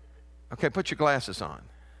 Okay, put your glasses on.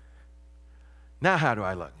 Now how do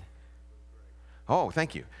I look? Oh,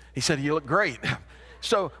 thank you. He said, you look great.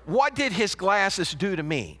 So what did his glasses do to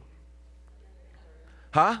me?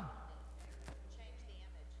 Huh?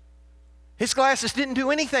 His glasses didn't do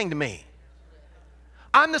anything to me.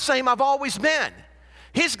 I'm the same I've always been.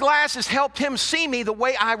 His glasses helped him see me the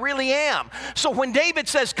way I really am. So when David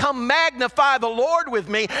says, come magnify the Lord with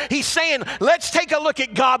me, he's saying, let's take a look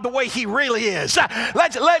at God the way he really is.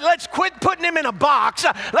 Let's quit putting him in a box.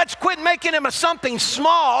 Let's quit making him a something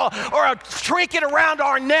small or a trinket around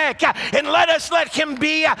our neck. And let him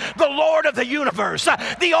be the Lord of the universe,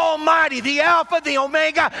 the Almighty, the Alpha, the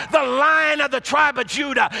Omega, the Lion of the tribe of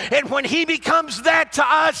Judah. And when he becomes that to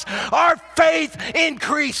us, our faith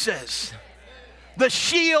increases. The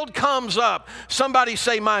shield comes up. Somebody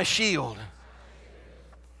say, my shield.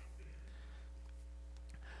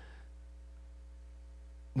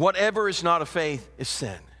 Whatever is not of faith is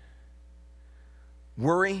sin.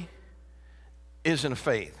 Worry isn't a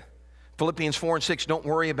faith. Philippians 4:6, don't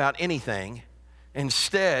worry about anything.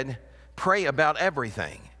 Instead, pray about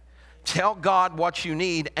everything. Tell God what you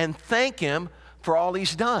need and thank him for all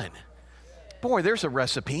he's done. Boy, there's a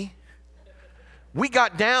recipe. We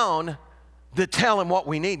got down to tell him what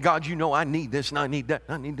we need. God, you know I need this and I need that.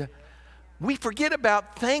 I need that. We forget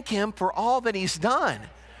about thank him for all that he's done.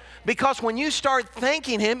 Because when you start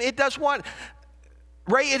thanking him, it does what?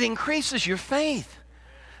 Ray, it increases your faith.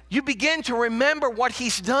 You begin to remember what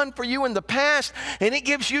he's done for you in the past, and it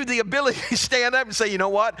gives you the ability to stand up and say, you know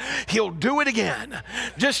what? He'll do it again.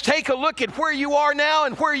 Just take a look at where you are now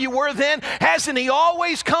and where you were then. Hasn't he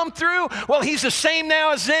always come through? Well, he's the same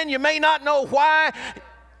now as then. You may not know why.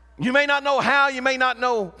 You may not know how, you may not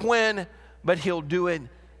know when, but he'll do it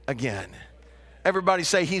again. Everybody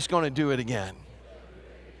say, he's going to do it again.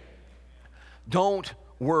 Don't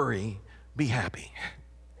worry, be happy.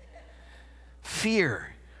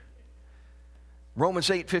 Fear. Romans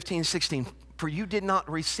 8:15-16, for you did not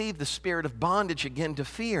receive the spirit of bondage again to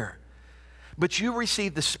fear, but you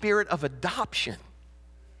received the spirit of adoption.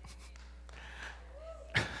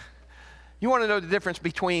 You want to know the difference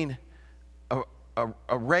between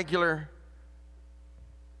a regular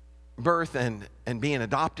birth and being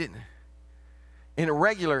adopted? In a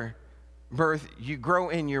regular birth, you grow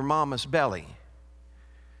in your mama's belly.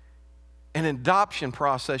 In an adoption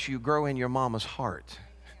process, you grow in your mama's heart.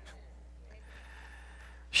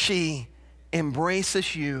 She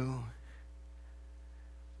embraces you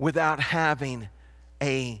without having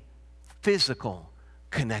a physical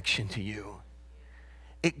connection to you.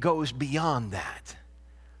 It goes beyond that.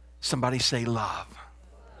 Somebody say love.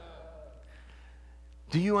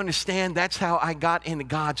 Do you understand? That's how I got into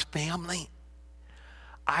God's family.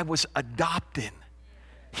 I was adopted.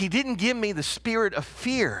 He didn't give me the spirit of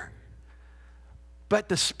fear, but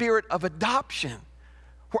the spirit of adoption,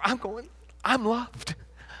 where I'm going, I'm loved.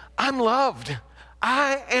 I'm loved.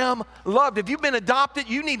 I am loved. If you've been adopted,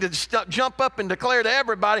 you need to jump up and declare to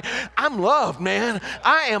everybody, I'm loved, man.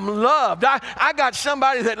 I am loved. I got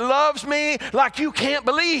somebody that loves me like you can't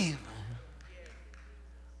believe.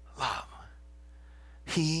 Love.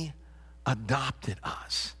 He adopted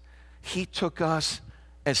us. He took us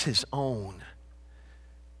as his own.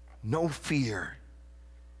 No fear.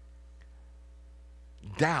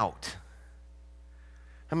 Doubt.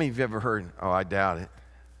 How many of you ever heard, oh, I doubt it?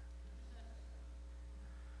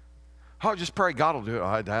 Oh, just pray God will do it. Oh,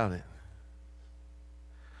 I doubt it.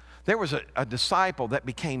 There was a disciple that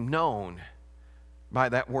became known by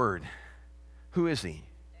that word. Who is he?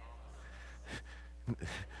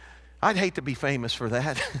 I'd hate to be famous for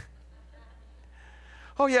that.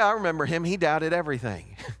 Oh, yeah, I remember him. He doubted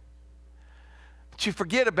everything. But you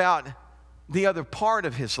forget about the other part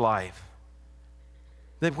of his life.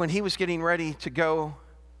 That when he was getting ready to go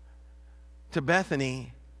to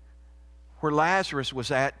Bethany, where Lazarus was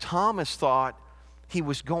at, Thomas thought he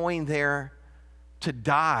was going there to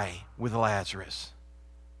die with Lazarus.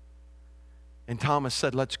 And Thomas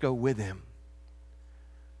said, let's go with him.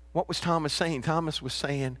 What was Thomas saying? Thomas was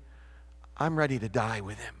saying, I'm ready to die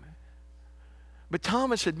with him. But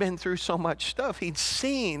Thomas had been through so much stuff. He'd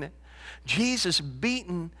seen Jesus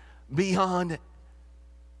beaten beyond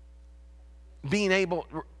being able,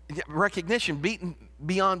 recognition, beaten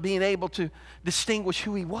beyond being able to distinguish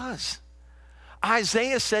who he was.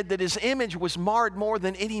 Isaiah said that his image was marred more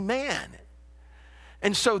than any man.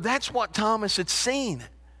 And so that's what Thomas had seen.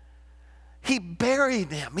 He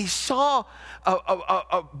buried him. He saw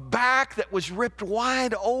a back that was ripped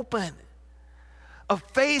wide open, a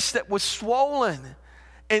face that was swollen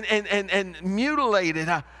and mutilated,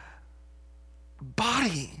 a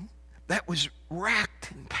body that was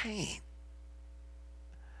racked in pain.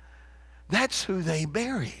 That's who they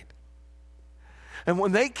buried. And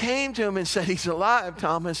when they came to him and said, he's alive,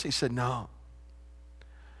 Thomas, he said, no,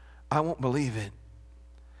 I won't believe it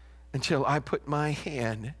until I put my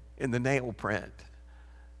hand in the nail print,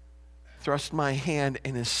 thrust my hand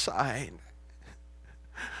in his side,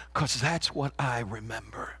 because that's what I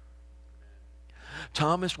remember.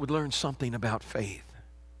 Thomas would learn something about faith.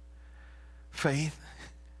 Faith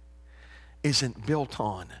isn't built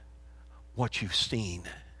on what you've seen.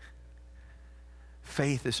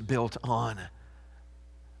 Faith is built on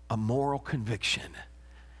a moral conviction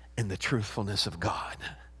in the truthfulness of God.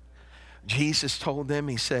 Jesus told them,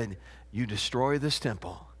 he said, you destroy this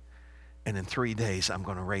temple, and in 3 days I'm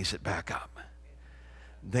going to raise it back up.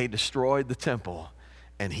 They destroyed the temple,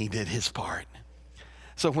 and he did his part.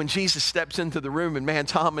 So when Jesus steps into the room and man,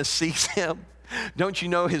 Thomas sees him, don't you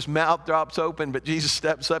know his mouth drops open, but Jesus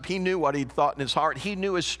steps up. He knew what he'd thought in his heart. He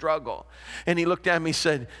knew his struggle. And he looked at him, he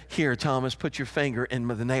said, here, Thomas, put your finger in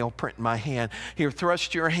the nail print in my hand. Here,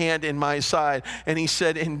 thrust your hand in my side. And he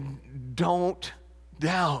said, and don't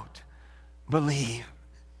doubt, believe.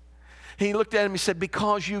 He looked at him, he said,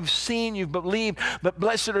 because you've seen, you've believed, but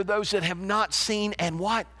blessed are those that have not seen and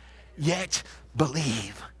what? Yet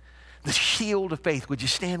believe. The shield of faith. Would you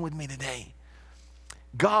stand with me today?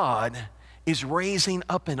 God is raising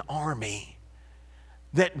up an army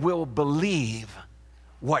that will believe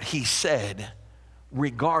what he said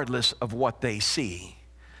regardless of what they see.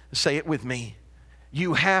 Say it with me.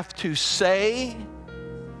 You have to say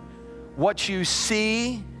what you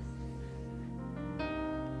see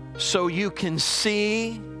so you can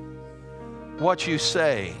see what you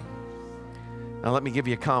say. Now let me give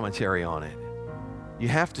you a commentary on it. You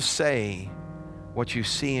have to say what you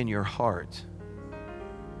see in your heart.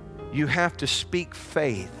 You have to speak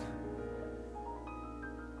faith.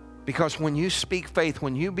 Because when you speak faith,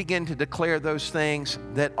 when you begin to declare those things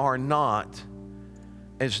that are not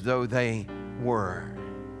as though they were,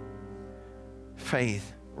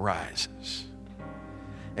 faith rises.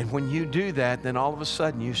 And when you do that, then all of a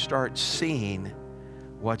sudden you start seeing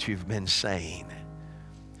what you've been saying.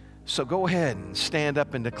 So go ahead and stand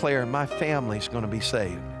up and declare, my family's going to be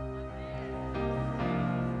saved.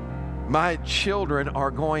 My children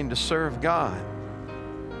are going to serve God.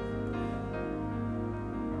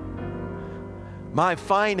 My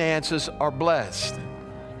finances are blessed.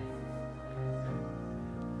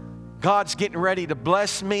 God's getting ready to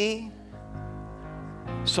bless me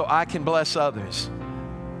so I can bless others.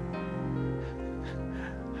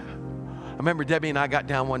 I remember Debbie and I got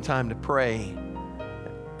down one time to pray,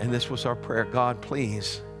 and this was our prayer. God,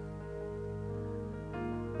 please,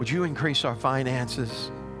 would you increase our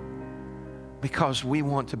finances? Because we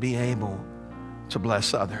want to be able to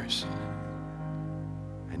bless others.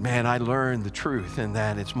 And man, I learned the truth in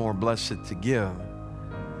that it's more blessed to give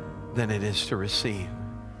than it is to receive.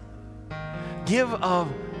 Give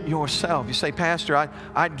of yourself. You say, Pastor,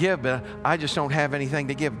 I'd give, but I just don't have anything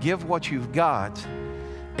to give. Give what you've got,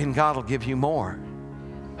 and God will give you more.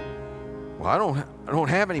 Well, I don't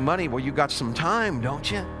have any money. Well, you got some time, don't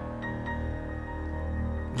you?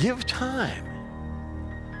 Give time.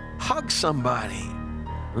 Hug somebody.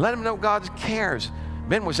 Let them know God cares.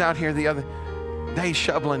 Ben was out here the other day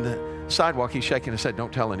shoveling the sidewalk. He's shaking his head.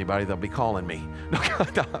 Don't tell anybody. They'll be calling me.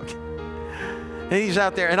 And he's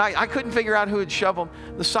out there. And I couldn't figure out who had shoveled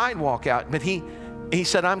the sidewalk out. But he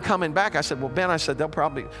said, I'm coming back. I said, well, Ben, I said, they'll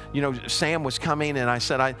probably, Sam was coming. And I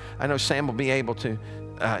said, I know Sam will be able to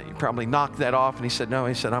probably knock that off. And he said, no.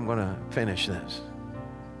 He said, I'm going to finish this.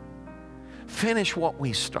 Finish what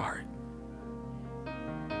we start.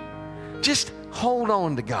 Just hold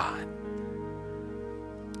on to God.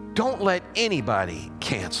 Don't let anybody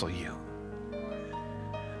cancel you.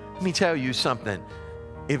 Let me tell you something.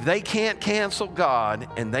 If they can't cancel God,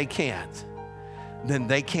 and they can't, then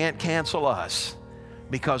they can't cancel us,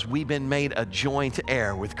 because we've been made a joint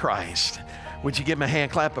heir with Christ. Would you give him a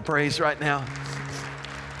hand clap of praise right now?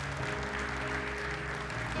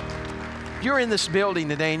 You're in this building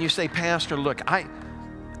today and you say, Pastor, look, I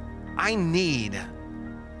need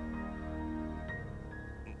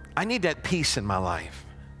that peace in my life.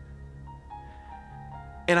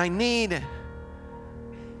 And I need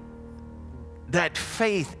that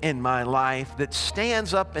faith in my life that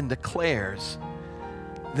stands up and declares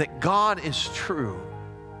that God is true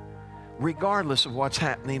regardless of what's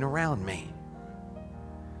happening around me.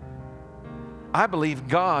 I believe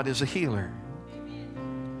God is a healer.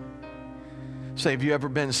 Say, have you ever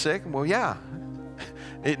been sick? Well, yeah.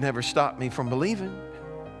 It never stopped me from believing.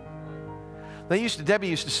 Debbie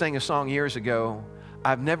used to sing a song years ago,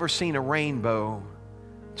 I've never seen a rainbow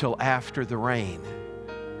till after the rain.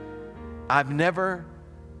 I've never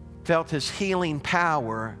felt his healing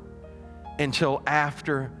power until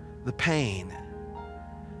after the pain.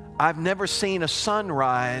 I've never seen a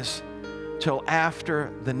sunrise till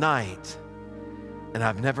after the night. And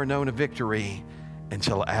I've never known a victory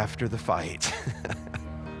until after the fight.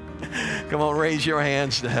 Come on, raise your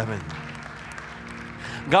hands to heaven.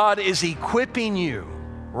 God is equipping you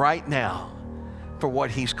right now for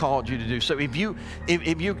what he's called you to do. So if you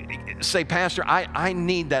say, Pastor, I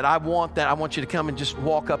need that, I want that, I want you to come and just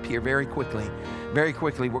walk up here very quickly. Very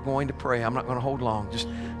quickly, we're going to pray. I'm not going to hold long. Just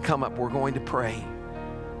come up. We're going to pray.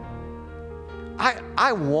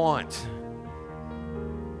 I want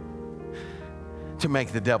to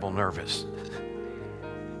make the devil nervous.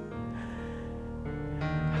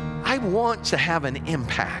 I want to have an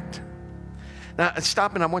impact. Now,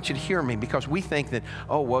 stop, and I want you to hear me, because we think that,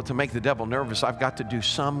 oh, well, to make the devil nervous, I've got to do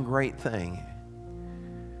some great thing.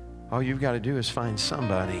 All you've got to do is find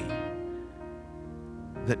somebody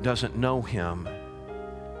that doesn't know him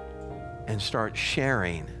and start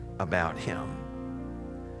sharing about him.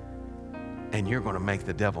 And you're going to make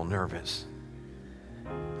the devil nervous.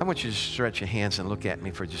 I want you to stretch your hands and look at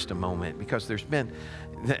me for just a moment, because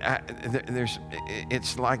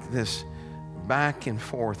it's like this back and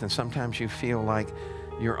forth, and sometimes you feel like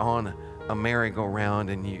you're on a merry-go-round,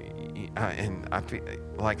 and I feel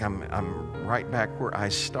like I'm right back where I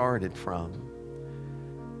started from.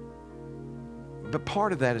 But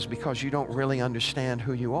part of that is because you don't really understand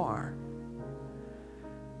who you are.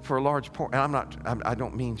 For a large portion, and I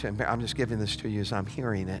don't mean to, I'm just giving this to you as I'm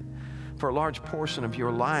hearing it. For a large portion of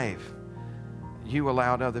your life, you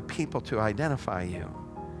allowed other people to identify you.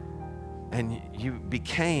 And you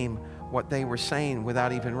became what they were saying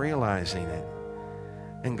without even realizing it.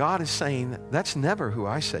 And God is saying, that's never who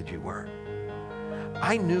I said you were.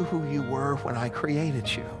 I knew who you were when I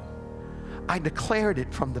created you. I declared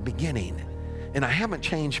it from the beginning, and I haven't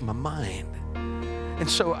changed my mind. And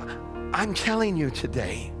so I'm telling you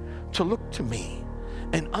today to look to me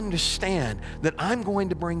and understand that I'm going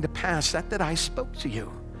to bring to pass that I spoke to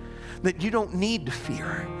you. That you don't need to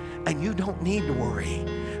fear and you don't need to worry,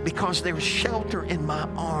 because there's shelter in my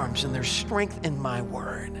arms and there's strength in my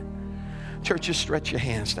word. Church, just stretch your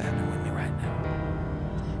hands to heaven with me right now.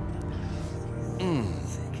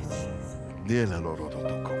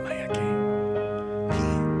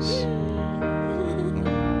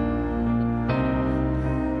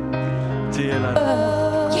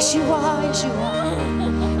 Yes, you are, yes, you are.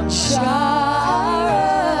 Jireh,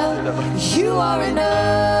 you are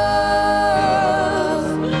enough.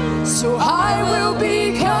 So I will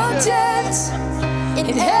be content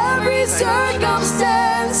in every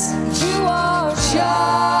circumstance. You are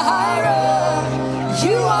Jireh,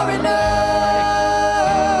 you are enough.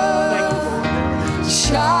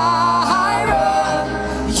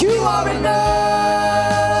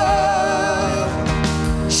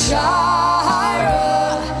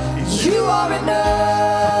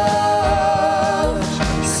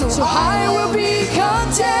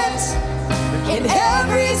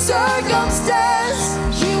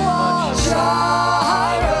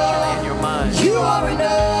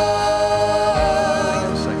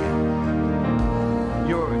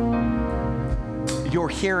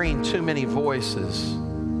 hearing too many voices,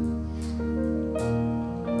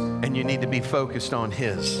 and you need to be focused on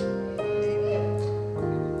His.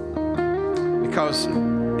 Because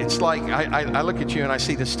it's like I look at you and I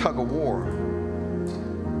see this tug of war.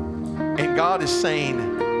 And God is saying,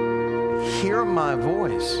 hear my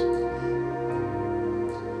voice.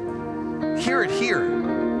 Hear it here.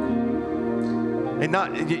 And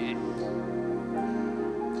not,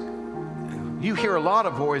 you hear a lot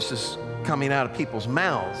of voices coming out of people's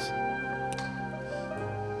mouths.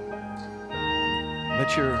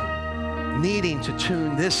 But you're needing to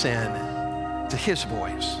tune this in to His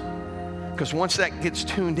voice. Because once that gets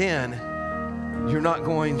tuned in, you're not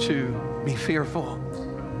going to be fearful.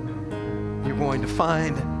 You're going to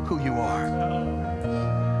find who you are.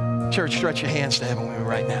 Church, stretch your hands to heaven with me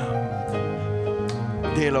right now.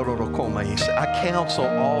 I counsel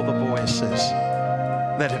all the voices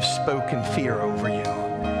that have spoken fear over you.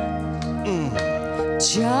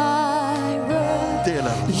 Jireh,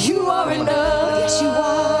 you are enough. Yes, you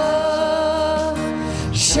are.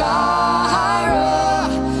 Jireh,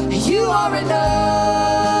 you are enough.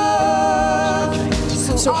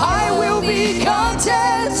 So I will be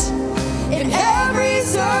content in every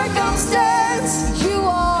circumstance. You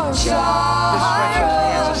are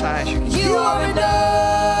Jireh, you are enough.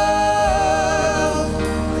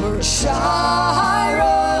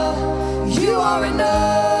 Jireh, you are enough.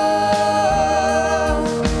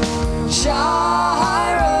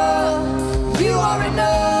 Jireh, you are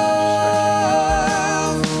enough.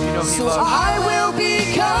 So I will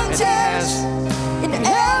be content in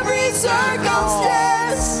every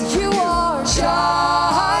circumstance. You are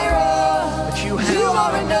Jireh, you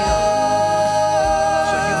are enough.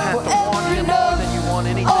 So you have to want Him more than you want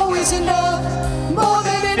anything. Always enough, more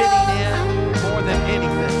than enough. Fitting in more than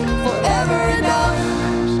anything. Forever enough,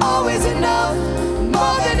 always enough,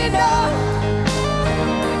 more than enough.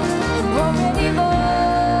 I'm already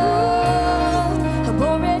loved, I'm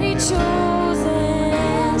already chosen.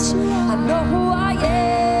 I know who I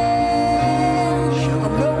am, I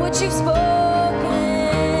know what you've spoken.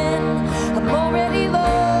 I'm already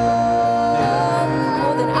loved,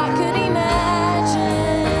 more than I could imagine.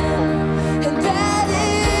 And that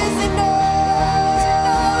is enough.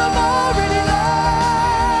 I'm already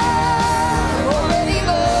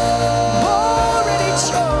loved, already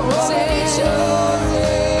chosen.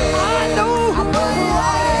 I know who I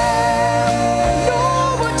am,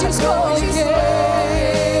 know what you're spoken.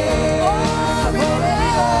 I'm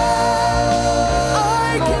already loved,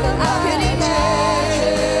 I can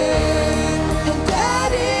imagine, and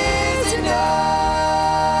that is enough.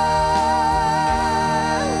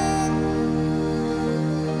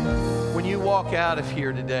 When you walk out of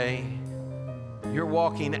here today, you're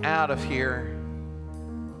walking out of here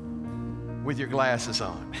with your glasses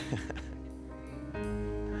on.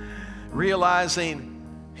 Realizing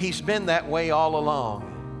He's been that way all along.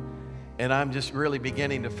 And I'm just really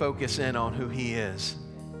beginning to focus in on who He is.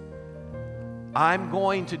 I'm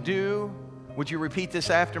going to do, would you repeat this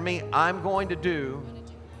after me? I'm going to do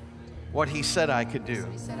what He said I could do.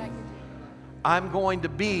 I'm going to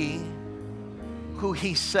be who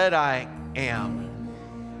He said I am.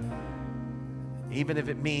 Even if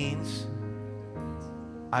it means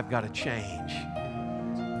I've got to change.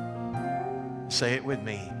 Say it with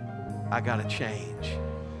me. I got to change.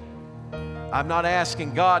 I'm not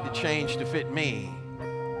asking God to change to fit me.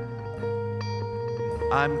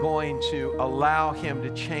 I'm going to allow Him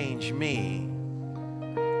to change me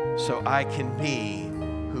so I can be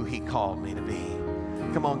who He called me to be.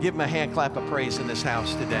 Come on, give Him a hand clap of praise in this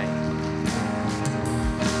house today.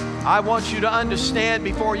 I want you to understand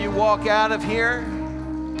before you walk out of here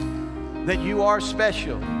that you are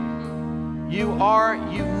special. You are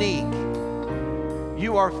unique.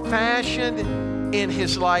 You are fashioned in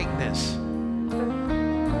His likeness.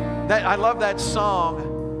 I love that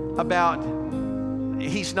song about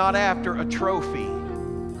He's not after a trophy.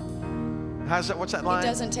 What's that line? It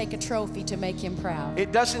doesn't take a trophy to make Him proud.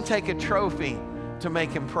 It doesn't take a trophy to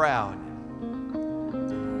make Him proud.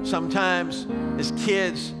 Sometimes as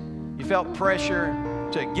kids, you felt pressure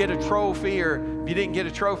to get a trophy, or if you didn't get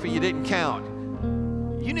a trophy, you didn't count.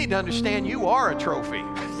 You need to understand you are a trophy.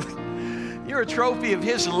 You're a trophy of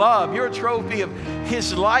His love. You're a trophy of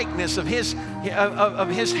His likeness, of His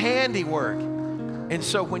handiwork. And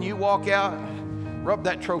so when you walk out, rub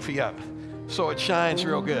that trophy up so it shines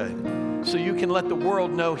real good, so you can let the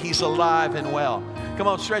world know He's alive and well. Come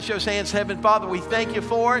on, stretch those hands. Heaven, Father, we thank You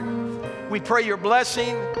for it. We pray Your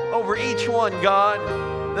blessing over each one, God,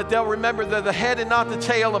 that they'll remember they're the head and not the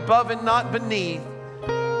tail, above and not beneath.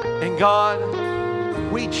 And God,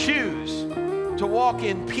 we choose to walk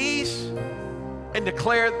in peace and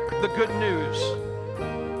declare the good news.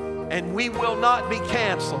 And we will not be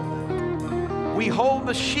canceled. We hold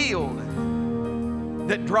the shield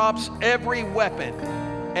that drops every weapon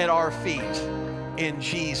at our feet in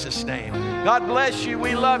Jesus' name. God bless you.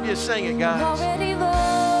 We love you. Sing it, guys. I'm already loved.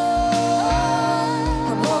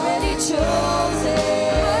 I'm already chosen.